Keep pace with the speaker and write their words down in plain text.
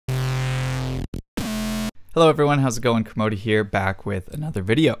Hello everyone, how's it going? Kermode here, back with another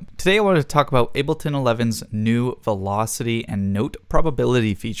video. Today I wanted to talk about Ableton 11's new velocity and note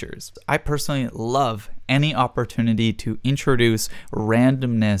probability features. I personally love any opportunity to introduce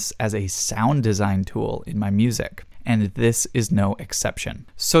randomness as a sound design tool in my music, and this is no exception.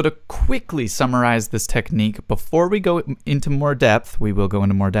 So to quickly summarize this technique before we go into more depth, we will go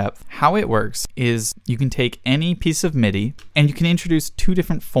into more depth. How it works is you can take any piece of MIDI and you can introduce two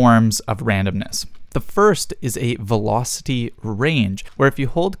different forms of randomness. The first is a velocity range, where if you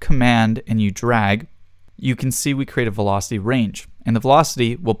hold Command and you drag, you can see we create a velocity range, and the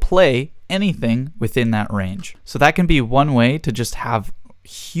velocity will play anything within that range. So that can be one way to just have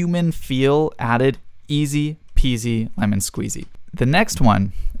human feel added, easy peasy lemon squeezy. The next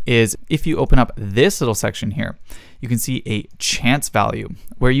one is if you open up this little section here, you can see a chance value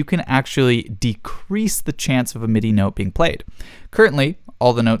where you can actually decrease the chance of a MIDI note being played. Currently,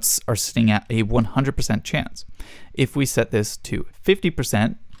 all the notes are sitting at a 100% chance. If we set this to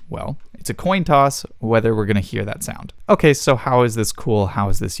 50%, well, it's a coin toss whether we're gonna hear that sound. Okay, so how is this cool? How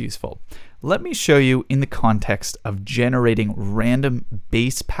is this useful? Let me show you in the context of generating random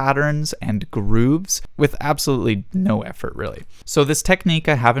bass patterns and grooves with absolutely no effort, really. So this technique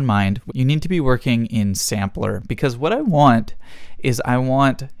I have in mind, you need to be working in sampler, because what I want is I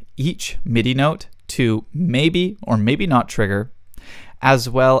want each MIDI note to maybe or maybe not trigger, as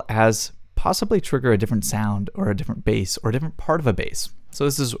well as possibly trigger a different sound or a different bass or a different part of a bass. So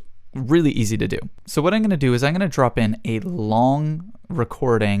this is really easy to do. So what I'm gonna do is I'm gonna drop in a long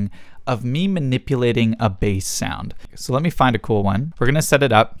recording of me manipulating a bass sound. So let me find a cool one. We're gonna set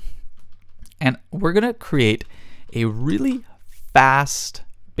it up and we're gonna create a really fast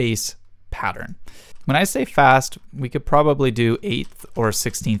bass pattern. When I say fast, we could probably do 8th or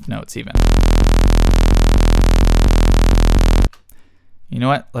 16th notes even. You know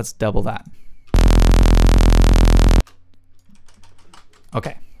what? Let's double that.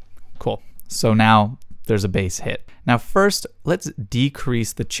 Okay, cool. So now there's a bass hit. Now first, let's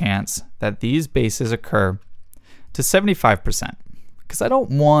decrease the chance that these basses occur to 75%, because I don't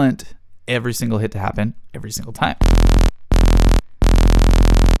want every single hit to happen every single time.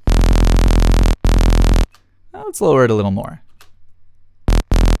 Now let's lower it a little more.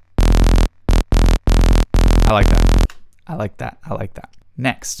 I like that. I like that. I like that.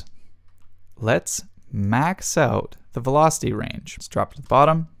 Next, let's max out the velocity range. Let's drop it to the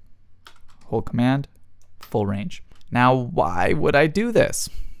bottom, hold Command, full range. Now, why would I do this?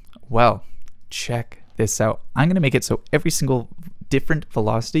 Well, check this out. I'm gonna make it so every single different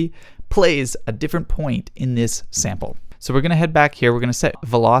velocity plays a different point in this sample. So we're gonna head back here, we're gonna set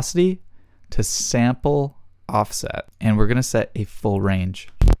velocity to sample offset, and we're gonna set a full range.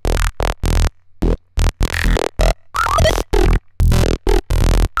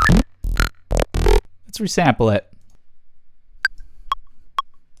 Let's resample it.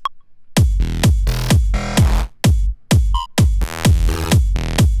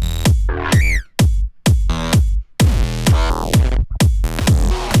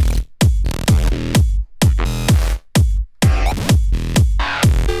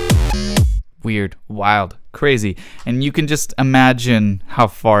 Weird, wild, crazy. And you can just imagine how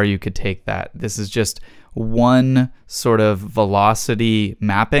far you could take that. This is just one sort of velocity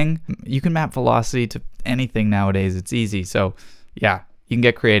mapping. You can map velocity to anything nowadays. It's easy. So yeah, you can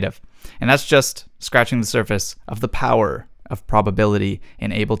get creative. And that's just scratching the surface of the power of probability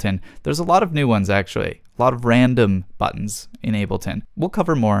in Ableton. There's a lot of new ones actually, a lot of random buttons in Ableton. We'll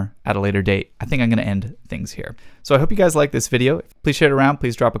cover more at a later date. I think I'm gonna end things here. So I hope you guys like this video. Please share it around,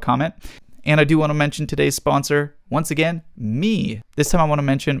 please drop a comment. And I do want to mention today's sponsor, once again, me. This time I want to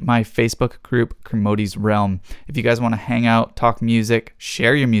mention my Facebook group, Kermode's Realm. If you guys want to hang out, talk music,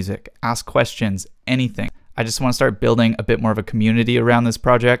 share your music, ask questions, anything. I just want to start building a bit more of a community around this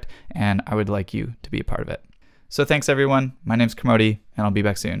project, and I would like you to be a part of it. So thanks everyone, my name's Kermode, and I'll be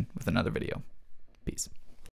back soon with another video. Peace.